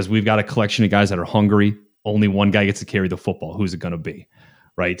 Because we've got a collection of guys that are hungry. Only one guy gets to carry the football. Who's it going to be,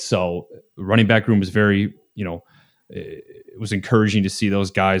 right? So running back room is very, it was encouraging to see those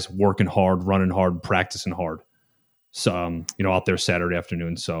guys working hard, running hard, practicing hard. So, out there Saturday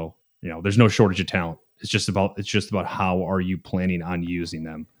afternoon. So, there's no shortage of talent. It's just about how are you planning on using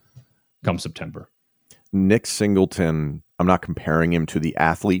them come September. Nick Singleton, I'm not comparing him to the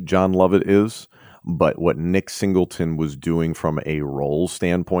athlete John Lovett is, but what Nick Singleton was doing from a role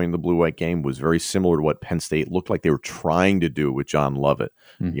standpoint in the blue-white game was very similar to what Penn State looked like they were trying to do with John Lovett.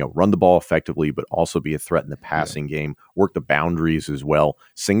 Run the ball effectively, but also be a threat in the passing game, work the boundaries as well.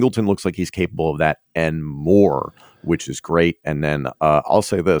 Singleton looks like he's capable of that and more, which is great. And then I'll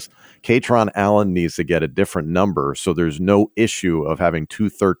say this, Kaytron Allen needs to get a different number so there's no issue of having 2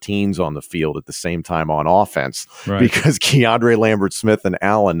 13s on the field at the same time on offense, right? Because Keandre Lambert-Smith and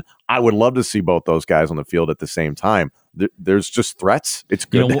Allen, I would love to see both those guys on the field at the same time. There's just threats. It's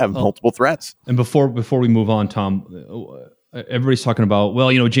good to have multiple threats. And before we move on, Tom, everybody's talking about,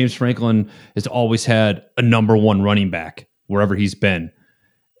 James Franklin has always had a number 1 running back wherever he's been.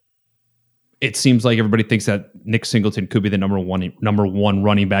 It seems like everybody thinks that Nick Singleton could be the number one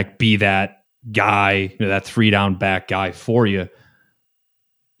running back, be that guy, that 3-down back guy for you.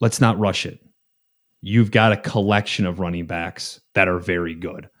 Let's not rush it. You've got a collection of running backs that are very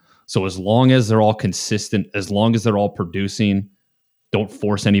good. So as long as they're all consistent, as long as they're all producing, don't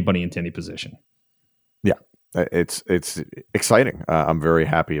force anybody into any position. Yeah. It's exciting. I'm very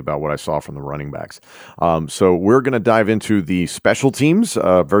happy about what I saw from the running backs. So we're going to dive into the special teams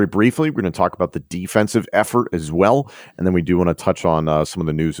very briefly. We're going to talk about the defensive effort as well, and then we do want to touch on some of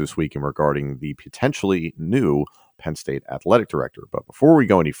the news this week and regarding the potentially new Penn State athletic director. But before we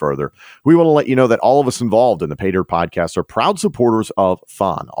go any further, we want to let you know that all of us involved in the Pay Dirt podcast are proud supporters of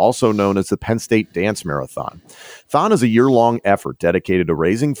Thon, also known as the Penn State Dance Marathon. Thon is a year-long effort dedicated to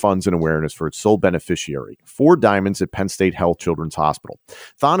raising funds and awareness for its sole beneficiary, 4 Diamonds at Penn State Health Children's Hospital.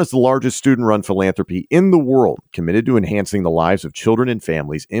 Thon is the largest student-run philanthropy in the world, committed to enhancing the lives of children and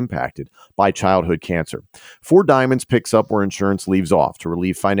families impacted by childhood cancer. 4 Diamonds picks up where insurance leaves off to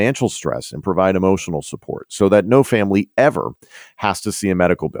relieve financial stress and provide emotional support so that no family ever has to see a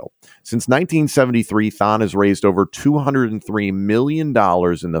medical bill. Since 1973, Thon has raised over $203 million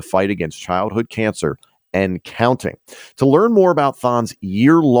in the fight against childhood cancer and counting. To learn more about Thon's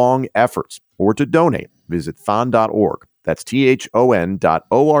year-long efforts or to donate, visit thon.org. That's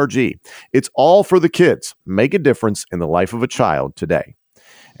thon.org. It's all for the kids. Make a difference in the life of a child today.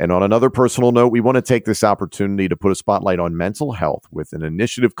 And on another personal note, we want to take this opportunity to put a spotlight on mental health with an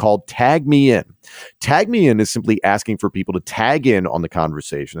initiative called Tag Me In. Tag Me In is simply asking for people to tag in on the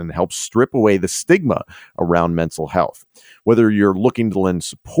conversation and help strip away the stigma around mental health. Whether you're looking to lend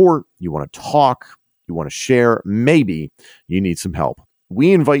support, you want to talk, you want to share, maybe you need some help.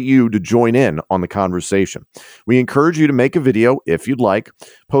 We invite you to join in on the conversation. We encourage you to make a video if you'd like,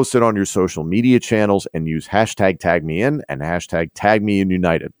 post it on your social media channels, and use hashtag #TagMeIn and hashtag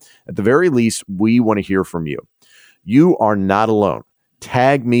 #TagMeInUnited. At the very least, we want to hear from you. You are not alone.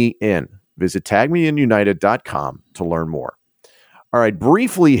 Tag Me In. Visit tagmeinunited.com to learn more. All right,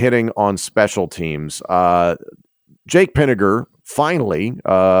 briefly hitting on special teams. Jake Pinegar finally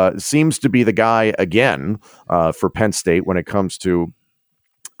seems to be the guy again for Penn State when it comes to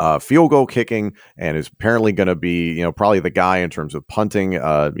field goal kicking, and is apparently going to be, probably the guy in terms of punting.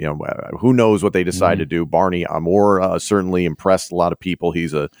 Who knows what they decide to do. Barney Amor certainly impressed a lot of people.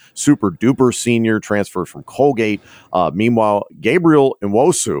 He's a super duper senior transfer from Colgate. Meanwhile, Gabriel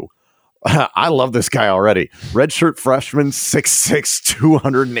Nwosu, I love this guy already. Redshirt freshman, 6'6",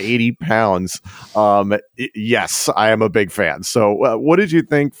 280 pounds. Yes, I am a big fan. So what did you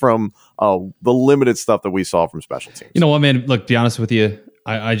think from the limited stuff that we saw from special teams? You know what, man? Look, to be honest with you,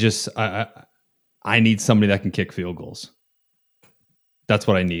 I need somebody that can kick field goals. That's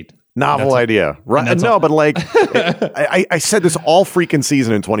what I need. Novel idea. Right? No, but like I said this all freaking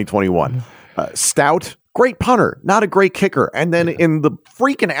season in 2021. Stout, great punter, not a great kicker. And then in the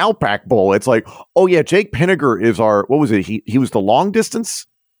freaking Outback Bowl, it's like, oh yeah, Jake Pinegar is what was it? He was the long distance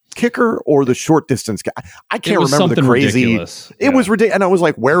kicker or the short distance guy. I can't remember the crazy. Ridiculous. It was ridiculous. And I was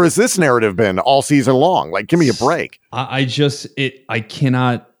like, where has this narrative been all season long? Like, give me a break. I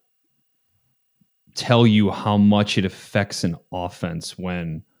cannot tell you how much it affects an offense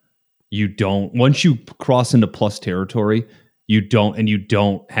when once you cross into plus territory, you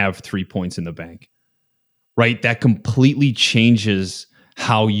don't have 3 points in the bank, right? That completely changes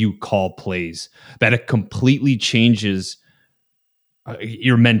how you call plays. That it completely changes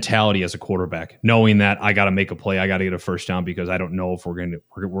your mentality as a quarterback, knowing that I got to make a play, I got to get a first down because I don't know if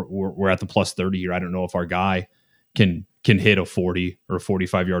we're at the plus 30 here. I don't know if our guy can hit a 40 or a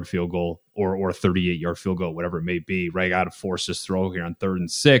 45-yard field goal or a 38-yard field goal, whatever it may be. Right, I got to force this throw here on 3rd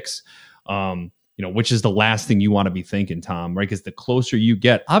and 6. Which is the last thing you want to be thinking, Tom. Right, because the closer you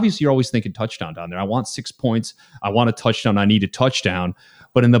get, obviously you're always thinking touchdown down there. I want 6 points. I want a touchdown. I need a touchdown.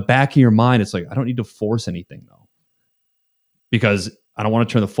 But in the back of your mind, it's like I don't need to force anything though. Because I don't want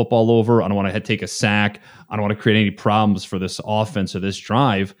to turn the football over. I don't want to take a sack. I don't want to create any problems for this offense or this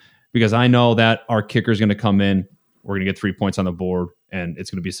drive because I know that our kicker is going to come in. We're going to get 3 points on the board, and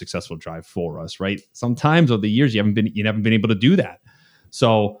it's going to be a successful drive for us, right? Sometimes over the years, you haven't been able to do that.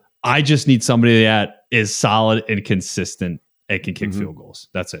 So I just need somebody that is solid and consistent and can kick field goals.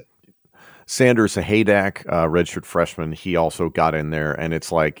 That's it. Sanders Haydak, redshirt freshman, he also got in there, and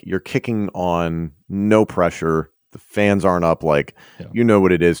it's like you're kicking on no pressure. The fans aren't up. You know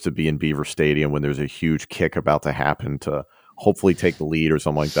what it is to be in Beaver Stadium when there's a huge kick about to happen to hopefully take the lead or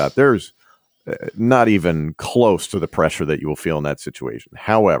something like that. There's not even close to the pressure that you will feel in that situation.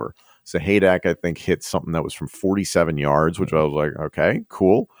 However, Haydak, I think, hit something that was from 47 yards, which I was like, okay,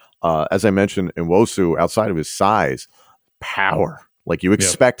 cool. As I mentioned, Nwosu, outside of his size, power. Like you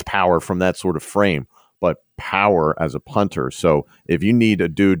expect power from that sort of frame, but power as a punter. So if you need a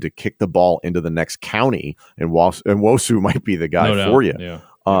dude to kick the ball into the next county, and Nwosu might be the guy for you. Yeah.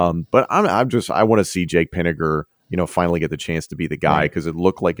 But I want to see Jake Pinegar, finally get the chance to be the guy because it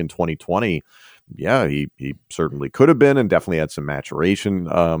looked like in 2020, yeah, he certainly could have been, and definitely had some maturation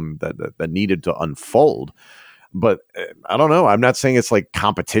that needed to unfold. But I don't know. I'm not saying it's like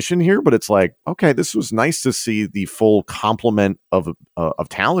competition here, but it's like, okay, this was nice to see the full complement of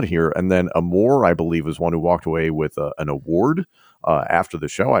talent here. And then Amore, I believe, is one who walked away with an award after the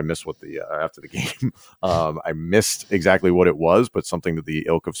show. I missed what the after the game. I missed exactly what it was, but something to the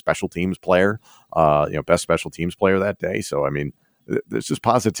ilk of special teams player, best special teams player that day. So I mean, there's just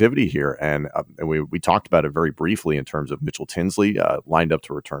positivity here, and we talked about it very briefly in terms of Mitchell Tinsley lined up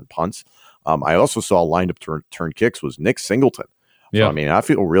to return punts. I also saw lined up to return kicks was Nick Singleton. So, I mean, I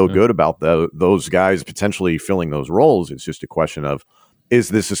feel real good about those guys potentially filling those roles. It's just a question of, is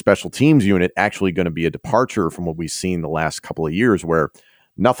this a special teams unit actually going to be a departure from what we've seen the last couple of years where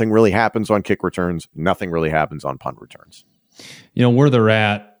nothing really happens on kick returns, nothing really happens on punt returns? You know, where they're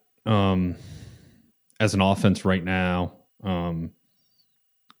at as an offense right now,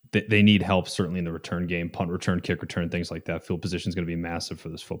 they need help certainly in the return game, punt return, kick return, things like that. Field position is going to be massive for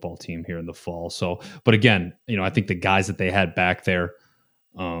this football team here in the fall. So, but again, I think the guys that they had back there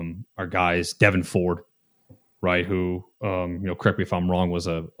are guys, Devin Ford, right? Who, correct me if I'm wrong, was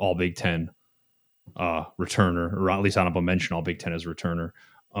a all Big Ten returner, or at least honorable mention all Big Ten as a returner.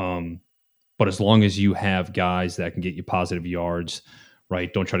 But as long as you have guys that can get you positive yards,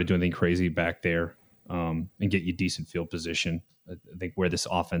 right? Don't try to do anything crazy back there and get you decent field position. I think where this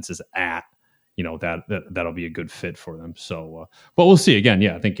offense is at, that'll be a good fit for them. So, but we'll see. Again,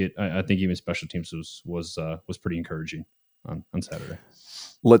 yeah, I think even special teams was pretty encouraging on Saturday.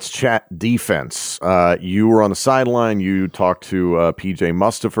 Let's chat defense. You were on the sideline. You talked to PJ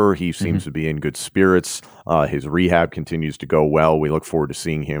Mustipher. He seems to be in good spirits. His rehab continues to go well. We look forward to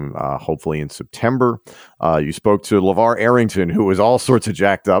seeing him hopefully in September. You spoke to LeVar Arrington, who was all sorts of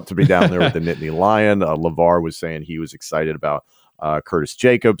jacked up to be down there with the Nittany Lion. LeVar was saying he was excited about Curtis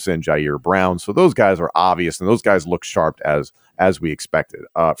Jacobs and Jair Brown. So those guys are obvious, and those guys look sharp as we expected.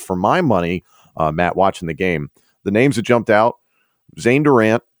 For my money, Matt, watching the game, the names that jumped out: Zane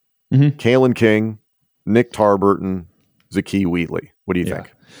Durant, Kalen King, Nick Tarburton, Zakee Wheatley. What do you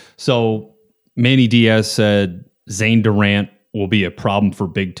think? So Manny Diaz said Zane Durant will be a problem for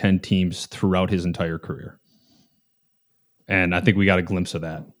Big Ten teams throughout his entire career. And I think we got a glimpse of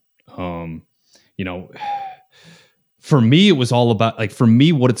that. For me, it was all about,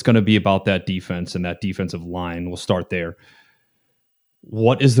 what it's going to be about that defense and that defensive line. We'll start there.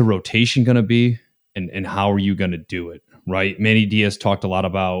 What is the rotation going to be, and how are you going to do it? Right. Manny Diaz talked a lot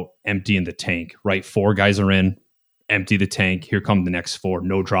about emptying the tank, right? 4 guys are in, empty the tank. Here come the next 4,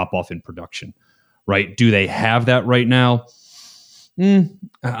 no drop off in production, right? Do they have that right now?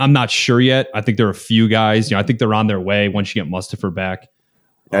 I'm not sure yet. I think there are a few guys, I think they're on their way once you get Mustipher back.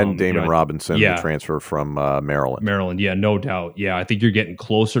 And Damon Robinson, the transfer from Maryland. Maryland. Yeah, no doubt. Yeah. I think you're getting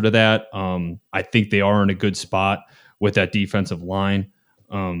closer to that. I think they are in a good spot with that defensive line.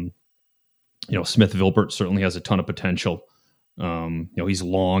 Smith Vilbert certainly has a ton of potential. He's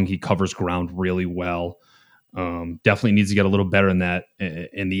long, he covers ground really well. Definitely needs to get a little better in that,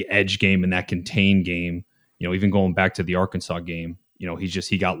 in the edge game, in that contain game. Even going back to the Arkansas game,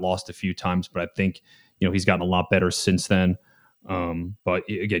 he got lost a few times, but I think, he's gotten a lot better since then. But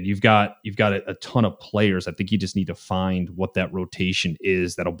again, you've got a ton of players. I think you just need to find what that rotation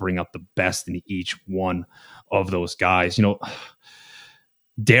is that'll bring out the best in each one of those guys.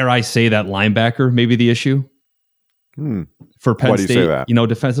 Dare I say that linebacker may be the issue for Penn State? Say that?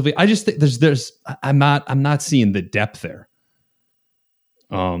 Defensively, I just think I'm not seeing the depth there.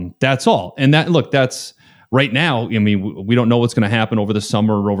 That's all. And that's right now. I mean, we don't know what's going to happen over the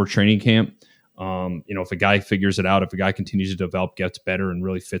summer or over training camp. If a guy figures it out, if a guy continues to develop, gets better, and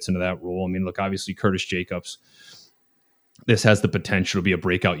really fits into that role. I mean, look, obviously Curtis Jacobs, this has the potential to be a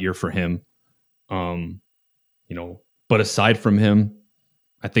breakout year for him. But aside from him,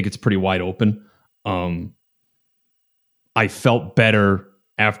 I think it's pretty wide open. I felt better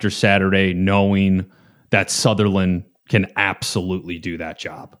after Saturday knowing that Sutherland can absolutely do that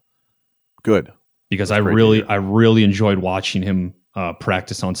job. Good. Because I really enjoyed watching him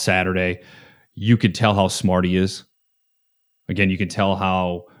practice on Saturday. You could tell how smart he is. Again, you can tell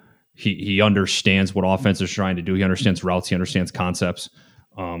how he understands what offense is trying to do. He understands routes. He understands concepts.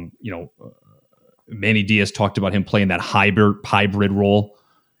 Manny Diaz talked about him playing that hybrid role,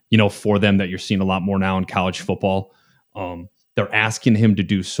 for them, that you're seeing a lot more now in college football. They're asking him to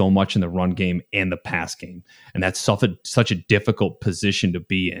do so much in the run game and the pass game, and that's such a difficult position to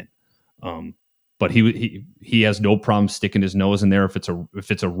be in. But he has no problem sticking his nose in there if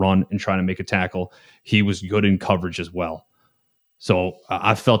it's a run and trying to make a tackle. He was good in coverage as well. So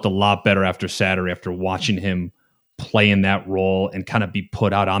I felt a lot better after Saturday, after watching him play in that role and kind of be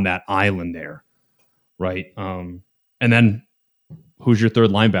put out on that island there. right? And then who's your third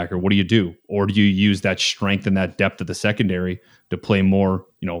linebacker? What do you do? Or do you use that strength and that depth of the secondary to play more,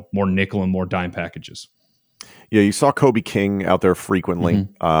 more nickel and more dime packages? Yeah, you saw Kobe King out there frequently.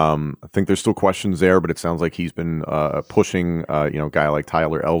 Mm-hmm. I think there's still questions there, but it sounds like he's been pushing, a guy like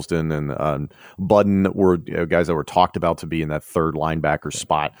Tyler Elsdon and Budden were guys that were talked about to be in that third linebacker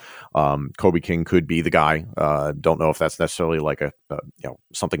spot. Kobe King could be the guy. Don't know if that's necessarily like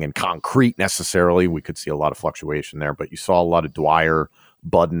something in concrete necessarily. We could see a lot of fluctuation there, but you saw a lot of Dwyer,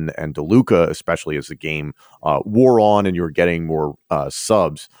 Budden, and DeLuca, especially as the game wore on and you were getting more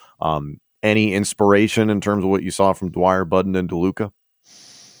subs. Any inspiration in terms of what you saw from Dwyer, Budden, and DeLuca?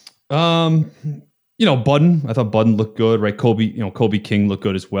 Budden. I thought Budden looked good, right? Kobe King looked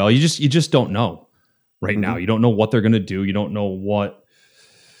good as well. You just don't know right now. You don't know what they're going to do. You don't know what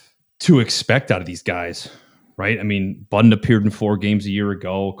to expect out of these guys, right? I mean, Budden appeared in 4 games a year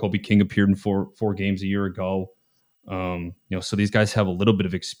ago. Kobe King appeared in four games a year ago. So these guys have a little bit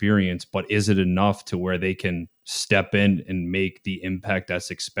of experience, but is it enough to where they can step in and make the impact that's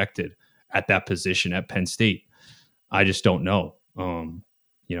expected at that position at Penn State? I just don't know.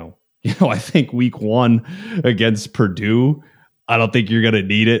 I think week 1 against Purdue, I don't think you're going to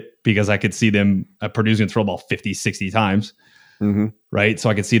need it because I could see them Purdue's going to throw the ball 50, 60 times. Mm-hmm. Right. So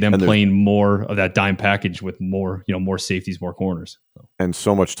I could see them playing more of that dime package with more, more safeties, more corners. And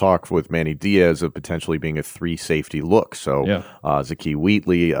so much talk with Manny Diaz of potentially being a 3 safety look. So Zakee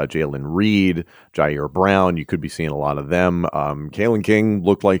Wheatley, Jalen Reed, Jair Brown, you could be seeing a lot of them. Kalen King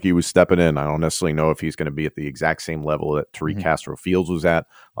looked like he was stepping in. I don't necessarily know if he's going to be at the exact same level that Tariq Castro Fields was at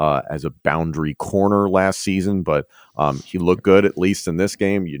as a boundary corner last season, but he looked good, at least in this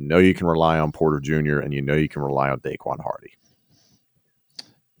game. You can rely on Porter Jr. and you can rely on Daquan Hardy.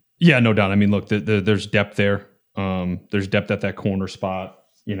 Yeah, no doubt. I mean, look, there's depth there. There's depth at that corner spot.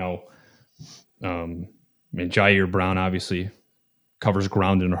 Jair Brown obviously covers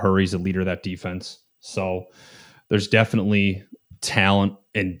ground in a hurry. He's the leader of that defense. So there's definitely talent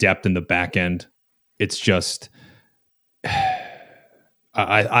and depth in the back end. It's just,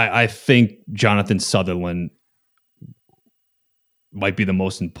 I think Jonathan Sutherland might be the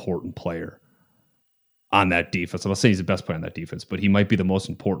most important player on that defense. I'm not saying he's the best player on that defense, but he might be the most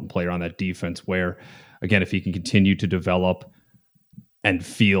important player on that defense where, again, if he can continue to develop and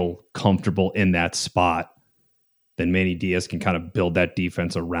feel comfortable in that spot, then Manny Diaz can kind of build that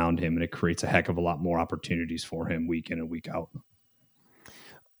defense around him, and it creates a heck of a lot more opportunities for him week in and week out.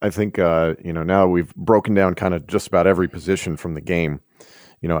 I think, now we've broken down kind of just about every position from the game.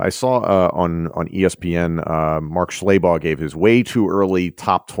 I saw on ESPN, Mark Schlabach gave his way too early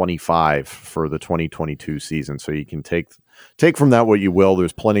top 25 for the 2022 season. So you can take from that what you will.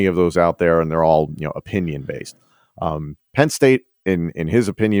 There's plenty of those out there, and they're all opinion based. Penn State, in his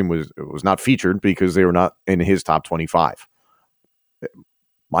opinion, was not featured because they were not in his top 25.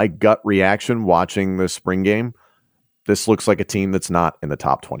 My gut reaction watching the spring game, this looks like a team that's not in the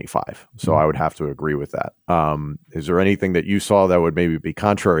top 25. So I would have to agree with that. Is there anything that you saw that would maybe be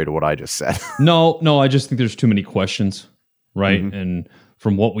contrary to what I just said? No, I just think there's too many questions, right? Mm-hmm. And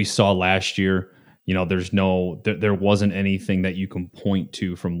from what we saw last year, there wasn't anything that you can point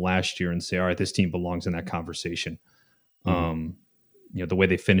to from last year and say, all right, this team belongs in that conversation. Mm-hmm. The way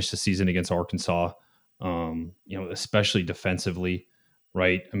they finished the season against Arkansas, especially defensively,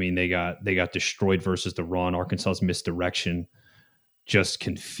 right? I mean, they got destroyed versus the run. Arkansas's misdirection just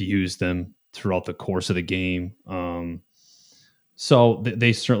confused them throughout the course of the game. So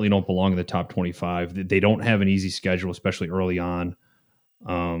they certainly don't belong in the top 25. They don't have an easy schedule, especially early on.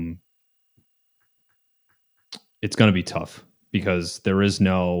 It's going to be tough because there is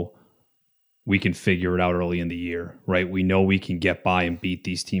no, we can figure it out early in the year, right? We know we can get by and beat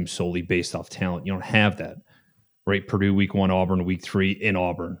these teams solely based off talent. You don't have that. Right, Purdue week 1, Auburn week 3 in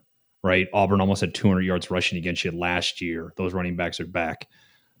Auburn. Right, Auburn almost had 200 yards rushing against you last year. Those running backs are back.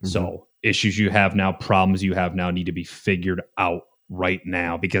 Mm-hmm. So issues you have now, problems you have now, need to be figured out right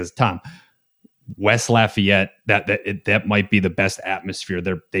now. Because Tom, West Lafayette, that might be the best atmosphere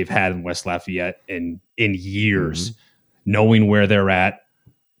they've had in West Lafayette in years. Mm-hmm. Knowing where they're at,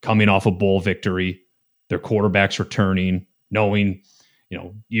 coming off a bowl victory, their quarterback's returning, knowing.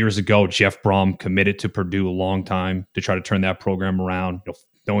 Years ago, Jeff Brom committed to Purdue a long time to try to turn that program around.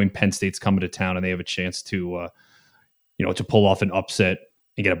 Knowing Penn State's coming to town and they have a chance to, to pull off an upset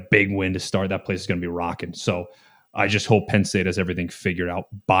and get a big win to start, that place is going to be rocking. So I just hope Penn State has everything figured out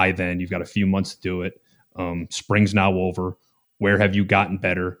by then. You've got a few months to do it. Spring's now over. Where have you gotten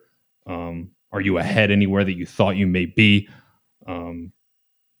better? Are you ahead anywhere that you thought you may be? And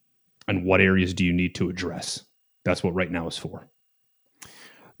what areas do you need to address? That's what right now is for.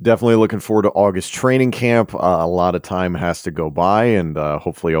 Definitely looking forward to August training camp. A lot of time has to go by, and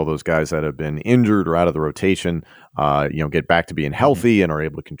hopefully all those guys that have been injured or out of the rotation, get back to being healthy and are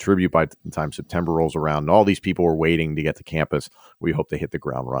able to contribute by the time September rolls around. And all these people are waiting to get to campus. We hope they hit the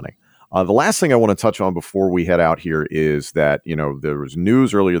ground running. The last thing I want to touch on before we head out here is that, there was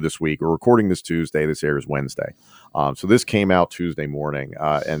news earlier this week. We're recording this Tuesday. This airs Wednesday. So this came out Tuesday morning,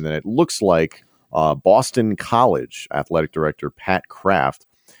 and then it looks like Boston College athletic director Pat Kraft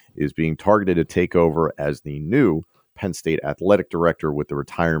is being targeted to take over as the new Penn State athletic director with the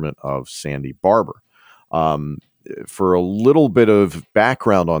retirement of Sandy Barbour. For a little bit of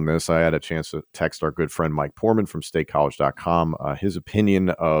background on this, I had a chance to text our good friend Mike Poorman from statecollege.com. His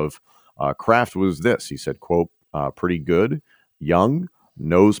opinion of Kraft was this. He said, quote, pretty good, young,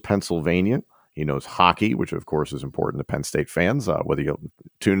 knows Pennsylvania. He knows hockey, which of course is important to Penn State fans, whether you're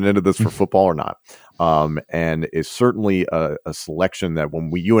tuning into this for football or not. And is certainly a selection that when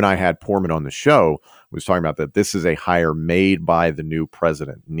you and I had Poorman on the show, was talking about that this is a hire made by the new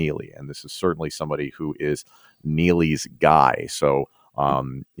president, Neely. And this is certainly somebody who is Neely's guy. So,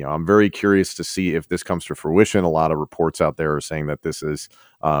 I'm very curious to see if this comes to fruition. A lot of reports out there are saying that this is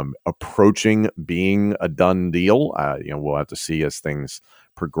approaching being a done deal. We'll have to see as things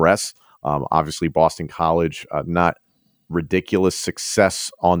progress. Obviously, Boston College, not ridiculous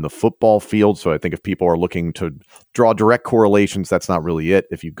success on the football field. So I think if people are looking to draw direct correlations, that's not really it.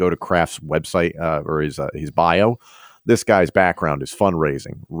 If you go to Kraft's website or his bio, this guy's background is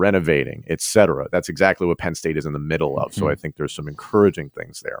fundraising, renovating, etc. That's exactly what Penn State is in the middle of. So I think there's some encouraging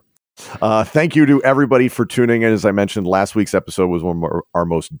things there. Thank you to everybody for tuning in. As I mentioned, last week's episode was one of our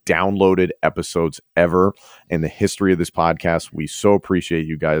most downloaded episodes ever in the history of this podcast. We so appreciate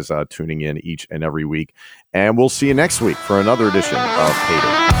you guys tuning in each and every week. And we'll see you next week for another edition of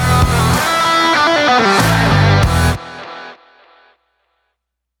Pater.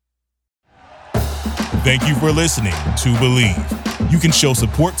 Thank you for listening to Believe. You can show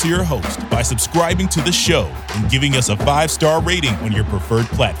support to your host by subscribing to the show and giving us a 5-star rating on your preferred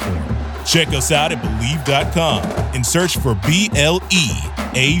platform. Check us out at Believe.com and search for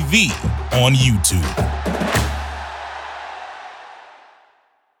BLEAV on YouTube.